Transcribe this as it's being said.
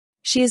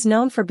She is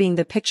known for being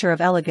the picture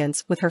of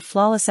elegance with her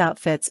flawless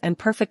outfits and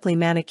perfectly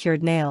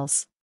manicured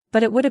nails.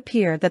 But it would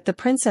appear that the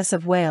Princess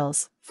of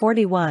Wales,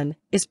 41,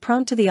 is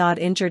prone to the odd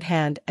injured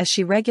hand as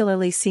she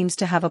regularly seems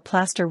to have a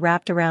plaster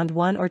wrapped around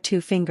one or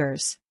two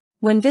fingers.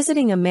 When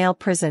visiting a male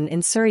prison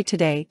in Surrey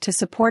today to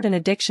support an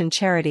addiction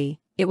charity,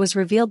 it was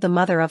revealed the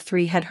mother of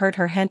 3 had hurt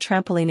her hand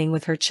trampolining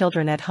with her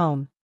children at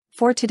home.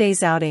 For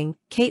today's outing,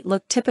 Kate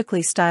looked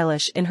typically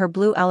stylish in her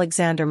blue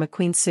Alexander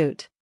McQueen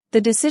suit.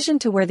 The decision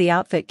to wear the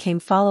outfit came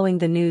following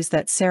the news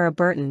that Sarah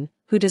Burton,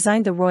 who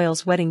designed the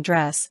royal's wedding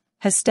dress,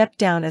 has stepped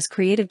down as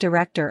creative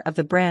director of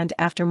the brand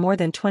after more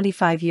than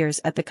 25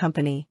 years at the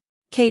company.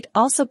 Kate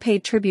also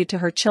paid tribute to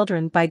her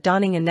children by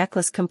donning a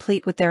necklace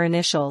complete with their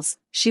initials.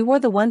 She wore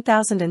the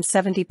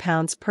 1,070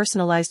 pounds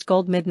personalized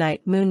gold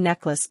midnight moon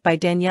necklace by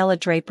Daniella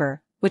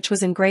Draper, which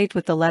was engraved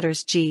with the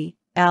letters G,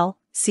 L,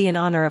 C in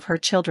honor of her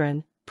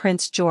children,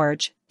 Prince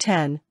George,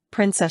 10,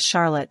 Princess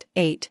Charlotte,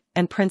 8,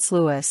 and Prince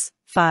Louis,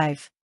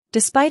 5.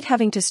 Despite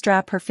having to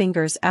strap her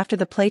fingers after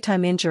the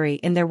playtime injury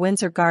in their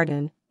Windsor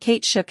garden,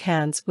 Kate shook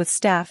hands with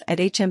staff at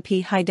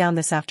HMP Highdown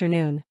this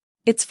afternoon.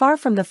 It's far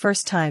from the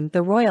first time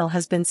the royal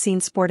has been seen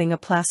sporting a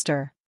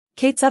plaster.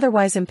 Kate's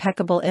otherwise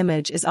impeccable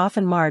image is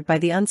often marred by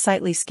the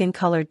unsightly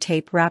skin-colored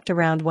tape wrapped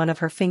around one of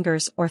her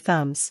fingers or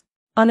thumbs.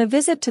 On a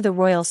visit to the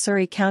Royal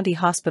Surrey County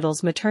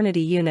Hospital's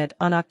maternity unit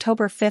on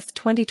October 5,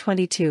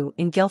 2022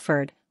 in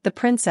Guildford, the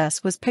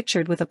princess was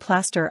pictured with a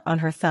plaster on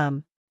her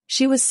thumb.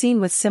 She was seen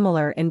with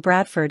similar in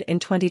Bradford in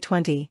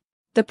 2020.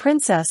 The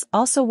princess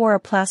also wore a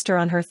plaster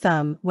on her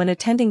thumb when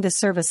attending the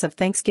service of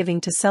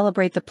Thanksgiving to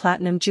celebrate the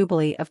Platinum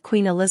Jubilee of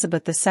Queen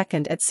Elizabeth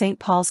II at St.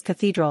 Paul's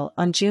Cathedral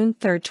on June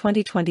 3,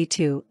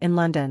 2022 in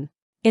London.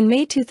 In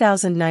May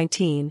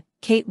 2019,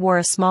 Kate wore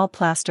a small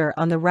plaster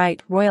on the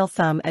right royal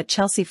thumb at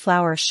Chelsea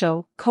Flower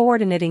Show,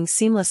 coordinating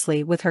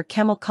seamlessly with her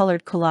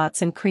camel-colored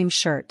culottes and cream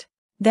shirt.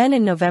 Then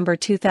in November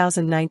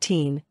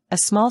 2019, a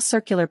small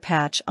circular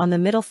patch on the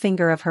middle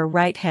finger of her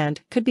right hand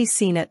could be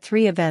seen at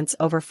 3 events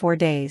over 4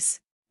 days.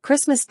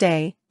 Christmas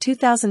Day,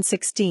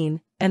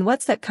 2016, and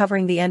what's that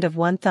covering the end of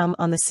one thumb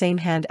on the same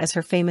hand as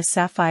her famous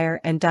sapphire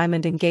and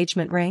diamond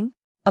engagement ring?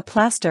 A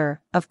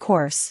plaster, of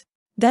course.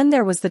 Then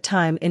there was the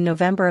time in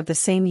November of the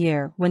same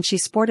year when she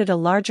sported a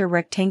larger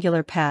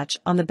rectangular patch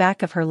on the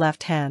back of her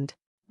left hand.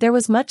 There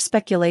was much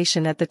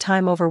speculation at the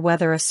time over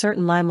whether a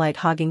certain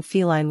limelight-hogging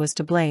feline was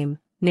to blame,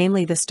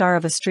 namely the star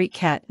of a street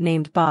cat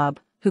named Bob,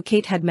 who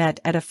Kate had met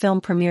at a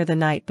film premiere the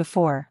night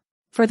before.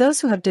 For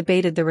those who have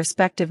debated the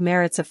respective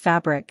merits of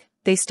fabric,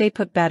 they stay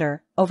put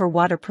better, over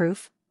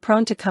waterproof,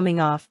 prone to coming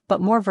off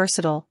but more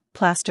versatile,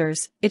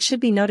 plasters, it should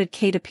be noted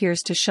Kate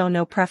appears to show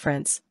no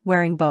preference,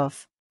 wearing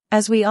both.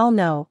 As we all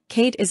know,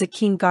 Kate is a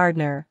keen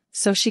gardener,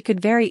 so she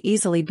could very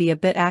easily be a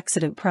bit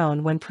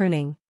accident-prone when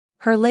pruning.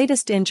 Her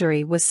latest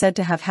injury was said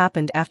to have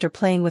happened after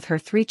playing with her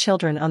 3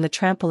 children on the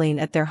trampoline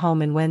at their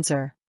home in Windsor.